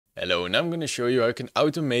Hello, and I'm going to show you how you can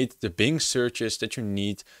automate the Bing searches that you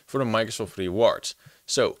need for the Microsoft rewards.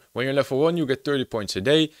 So when you're level 1 you get 30 points a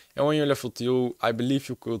day, and when you're level 2 I believe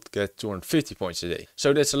you could get 250 points a day.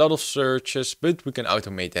 So that's a lot of searches, but we can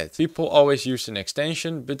automate that. People always use an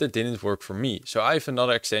extension, but that didn't work for me. So I have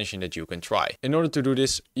another extension that you can try. In order to do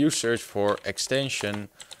this, you search for extension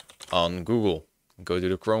on Google. Go to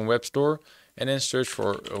the Chrome Web Store and then search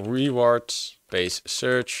for rewards space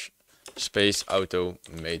search space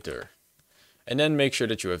automator, and then make sure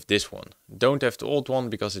that you have this one. Don't have the old one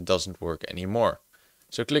because it doesn't work anymore.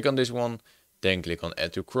 So click on this one, then click on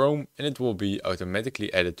add to Chrome, and it will be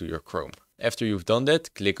automatically added to your Chrome. After you've done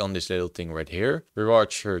that, click on this little thing right here,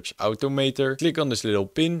 reward search automator. Click on this little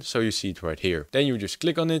pin so you see it right here. Then you just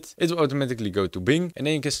click on it, it will automatically go to Bing, and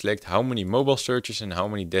then you can select how many mobile searches and how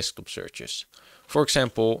many desktop searches. For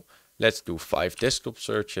example, let's do 5 desktop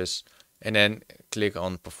searches, and then click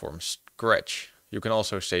on perform scratch. You can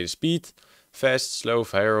also say the speed, fast, slow,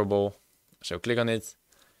 variable. So click on it,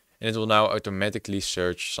 and it will now automatically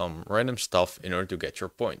search some random stuff in order to get your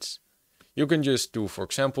points. You can just do, for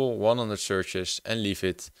example, 100 searches and leave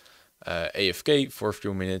it AFK for a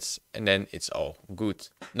few minutes, and then it's all good.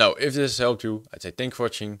 Now, if this has helped you, I'd say thank you for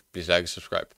watching. Please like and subscribe.